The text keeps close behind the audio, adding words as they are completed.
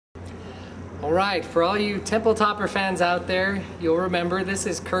Alright, for all you temple topper fans out there, you'll remember this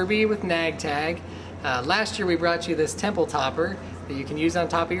is Kirby with Nag Tag. Last year we brought you this temple topper that you can use on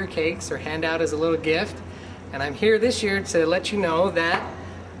top of your cakes or hand out as a little gift. And I'm here this year to let you know that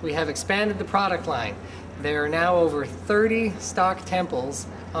we have expanded the product line. There are now over 30 stock temples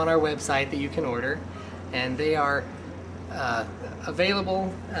on our website that you can order, and they are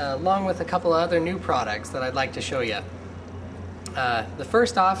available along with a couple of other new products that I'd like to show you. The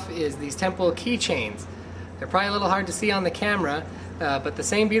first off is these temple keychains. They're probably a little hard to see on the camera, but the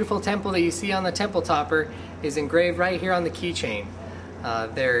same beautiful temple that you see on the temple topper is engraved right here on the keychain.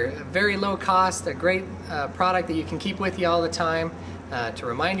 They're very low cost, a great product that you can keep with you all the time to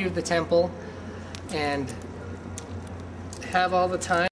remind you of the temple and have all the time.